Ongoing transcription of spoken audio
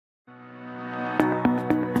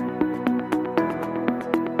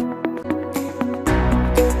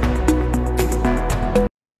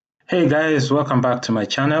Hey guys, welcome back to my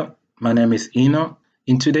channel. My name is Eno.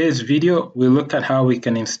 In today's video, we'll look at how we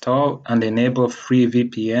can install and enable free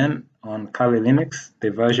VPN on Kali Linux.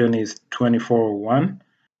 The version is 24.01.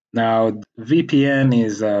 Now, VPN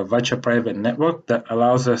is a virtual private network that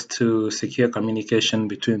allows us to secure communication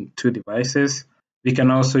between two devices. We can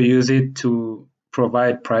also use it to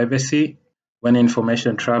provide privacy when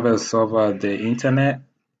information travels over the internet,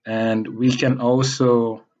 and we can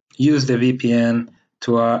also use the VPN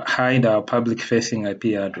to hide our public-facing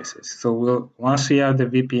IP addresses. So once we have the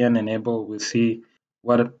VPN enabled, we'll see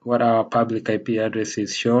what our public IP address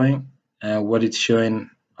is showing and what it's showing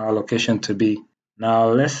our location to be. Now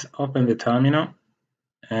let's open the terminal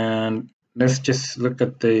and let's just look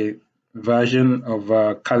at the version of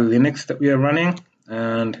Kali Linux that we are running.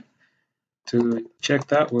 And to check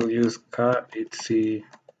that, we'll use car etc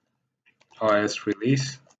OS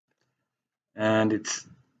release, and it's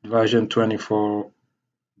version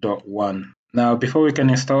 24.1. Now, before we can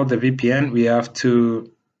install the VPN,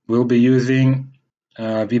 we'll be using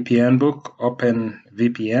VPN book, Open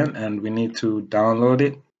VPN, and we need to download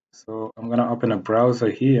it. So I'm gonna open a browser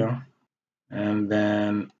here, and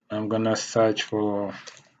then I'm gonna search for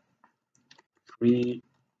free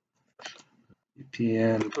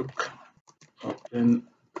VPN book, Open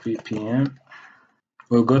VPN.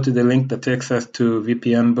 We'll go to the link that takes us to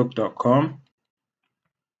vpnbook.com.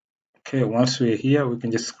 Okay, once we're here, we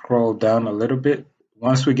can just scroll down a little bit.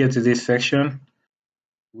 Once we get to this section,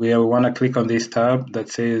 we want to click on this tab that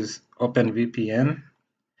says Open VPN.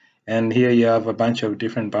 And here you have a bunch of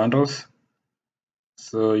different bundles.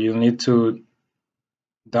 So you'll need to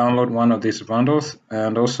download one of these bundles.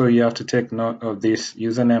 And also you have to take note of this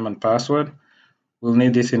username and password. We'll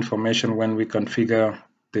need this information when we configure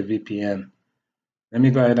the VPN. Let me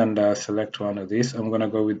go ahead and select one of these. I'm going to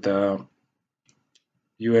go with the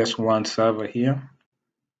US1 server here,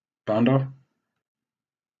 bundle.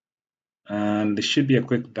 And it should be a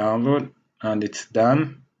quick download, and it's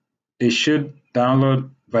done. It should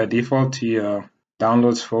download by default to your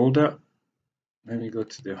downloads folder. Let me go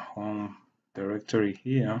to the home directory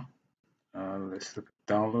here. Let's look at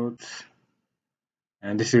downloads.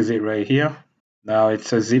 And this is it right here. Now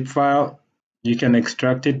it's a zip file. You can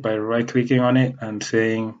extract it by right-clicking on it and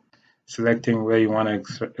selecting where you want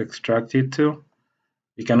to extract it to.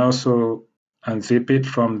 You can also unzip it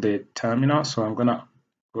from the terminal. So I'm gonna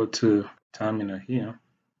go to terminal here.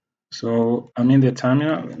 So I'm in the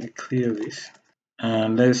terminal. Let me clear this,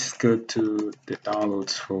 and let's go to the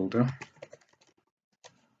downloads folder.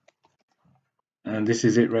 And this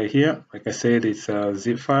is it right here. Like I said, it's a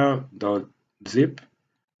zip file .zip.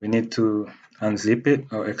 We need to unzip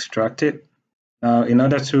it or extract it. Now, in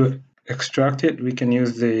order to extract it, we can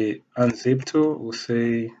use the unzip tool. We'll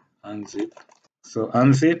say unzip. So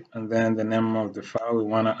unzip, and then the name of the file we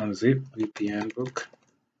want to unzip, VPN book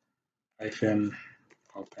 -open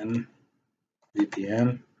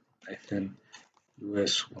VPN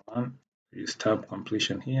 -US1. Use tab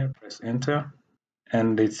completion here, press enter,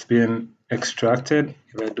 and it's been extracted.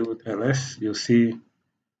 If I do ls, you'll see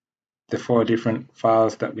the 4 different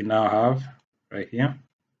files that we now have right here.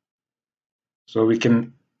 So we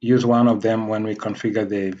can use one of them when we configure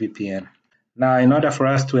the VPN. Now, in order for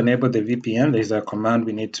us to enable the VPN, there's a command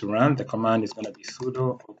we need to run. The command is going to be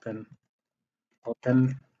sudo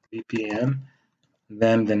open VPN,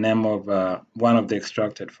 then the name of one of the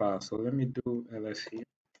extracted files. So let me do ls here,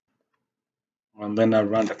 and then I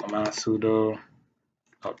run the command sudo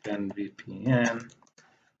open VPN,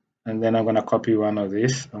 and then I'm going to copy one of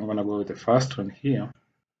these. I'm going to go with the first one here.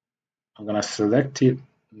 I'm going to select it,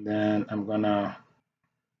 then I'm going to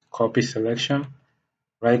copy selection,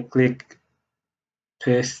 right click,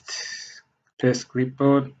 paste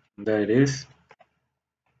clipboard. There it is.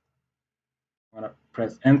 I'm going to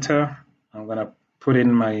press enter. I'm going to put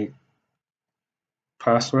in my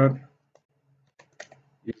password,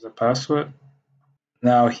 use the password.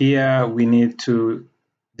 Now here we need to,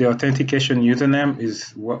 the authentication username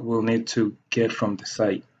is what we'll need to get from the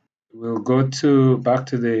site. We'll go back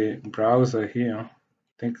to the browser here. I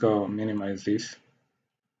think I'll minimize this.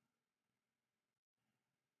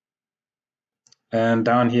 And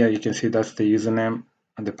down here you can see that's the username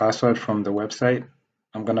and the password from the website.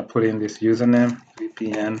 I'm going to put in this username,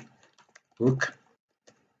 VPN book.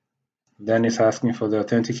 Then it's asking for the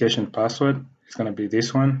authentication password. It's going to be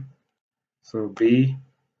this one. So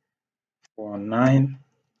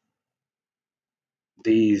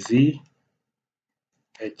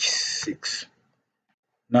B49DZH6.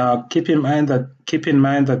 Now keep in mind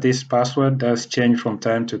that this password does change from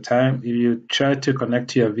time to time. If you try to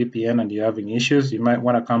connect to your VPN and you're having issues, you might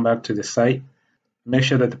want to come back to the site, make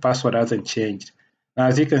sure that the password hasn't changed. Now,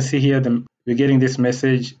 as you can see here, we're getting this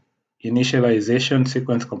message, initialization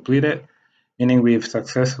sequence completed, meaning we've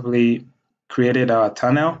successfully created our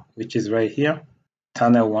tunnel, which is right here,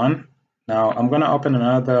 tunnel 1. Now, I'm going to open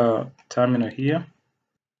another terminal here.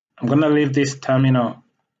 I'm going to leave this terminal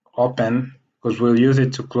open because we'll use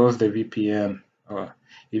it to close the VPN.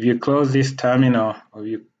 If you close this terminal or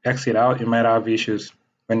you exit out, you might have issues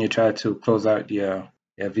when you try to close out your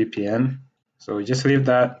VPN. So just leave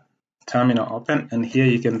that terminal open, and here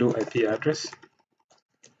you can do IP address.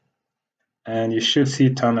 And you should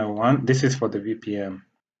see tunnel 1. This is for the VPN.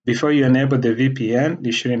 Before you enable the VPN,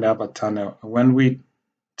 you shouldn't have a tunnel. When we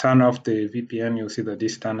turn off the VPN, you'll see that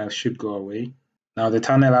this tunnel should go away. Now the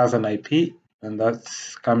tunnel has an IP, and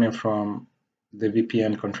that's coming from the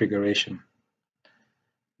VPN configuration.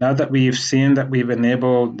 Now that we've seen that we've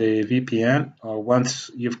enabled the VPN, or once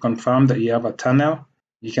you've confirmed that you have a tunnel,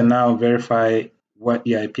 you can now verify what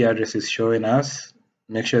your IP address is showing us.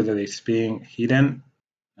 Make sure that it's being hidden.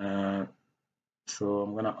 So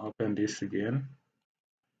I'm going to open this again.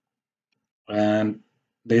 And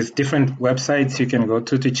there's different websites you can go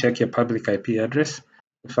to check your public IP address.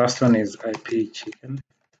 The first one is IP Chicken.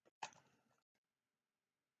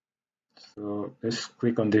 So let's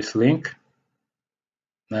click on this link.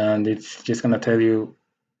 And it's just going to tell you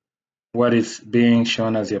what is being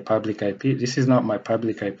shown as your public IP. This is not my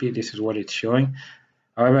public IP. This is what it's showing.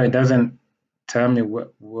 However, it doesn't tell me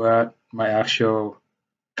what my actual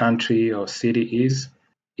country or city is.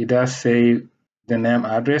 It does say the name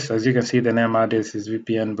address. As you can see, the name address is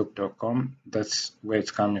vpnbook.com. That's where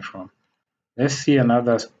it's coming from. Let's see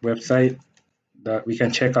another website that we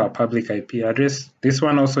can check our public IP address. This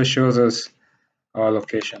one also shows us our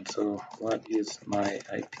location. So what is my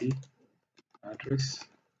IP address?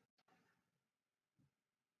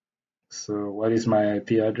 So what is my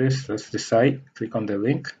IP address? That's the site. Click on the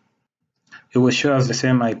link. It will show us the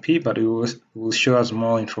same IP, but it will show us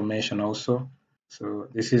more information also. So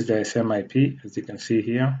this is the same IP, as you can see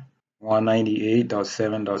here,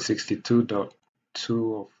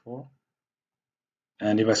 198.7.62.204.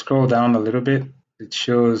 And if I scroll down a little bit, it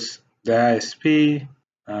shows the ISP,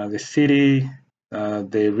 the city,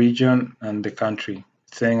 the region, and the country.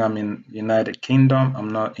 It's saying I'm in United Kingdom. I'm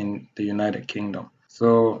not in the United Kingdom.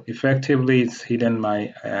 So effectively, it's hidden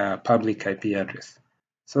my public IP address.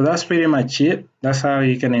 So that's pretty much it. That's how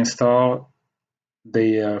you can install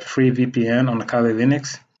the free VPN on Kali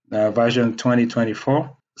Linux version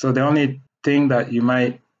 2024. So the only thing that you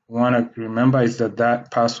might want to remember is that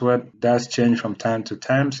password does change from time to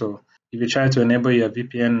time. So if you try to enable your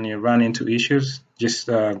VPN and you run into issues, just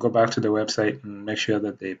go back to the website and make sure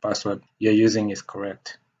that the password you're using is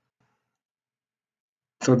correct.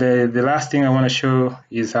 So the last thing I want to show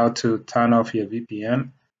is how to turn off your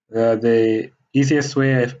VPN. The easiest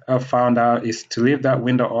way I've found out is to leave that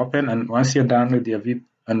window open, and once you're done with your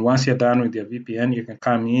VPN, you can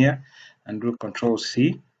come here and do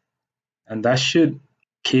Control-C, and that should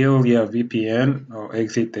kill your VPN or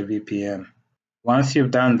exit the VPN. Once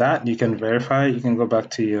you've done that, you can verify. You can go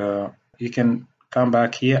back to you can come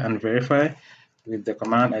back here and verify with the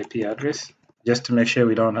command IP address, just to make sure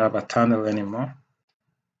we don't have a tunnel anymore.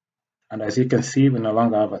 And as you can see, we no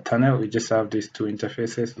longer have a tunnel. We just have these two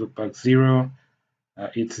interfaces, loopback 0,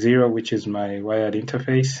 it's 0, which is my wired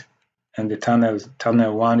interface. And the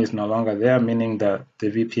tunnel 1 is no longer there, meaning that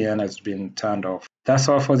the VPN has been turned off. That's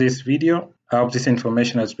all for this video. I hope this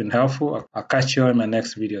information has been helpful. I'll catch you in my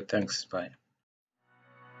next video. Thanks. Bye.